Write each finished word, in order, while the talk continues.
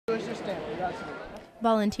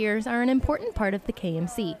Volunteers are an important part of the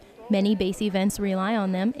KMC. Many base events rely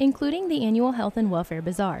on them, including the annual Health and Welfare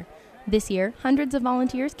Bazaar. This year, hundreds of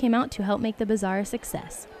volunteers came out to help make the bazaar a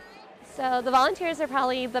success. So the volunteers are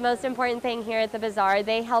probably the most important thing here at the bazaar.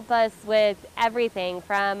 They help us with everything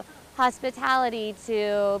from hospitality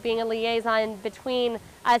to being a liaison between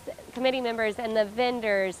us committee members and the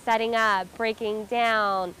vendors, setting up, breaking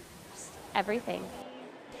down, just everything.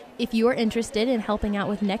 If you are interested in helping out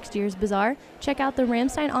with next year's bazaar, check out the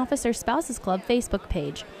Ramstein Officer Spouses Club Facebook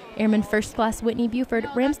page. Airman First Class Whitney Buford,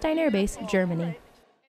 Ramstein Air Base, Germany.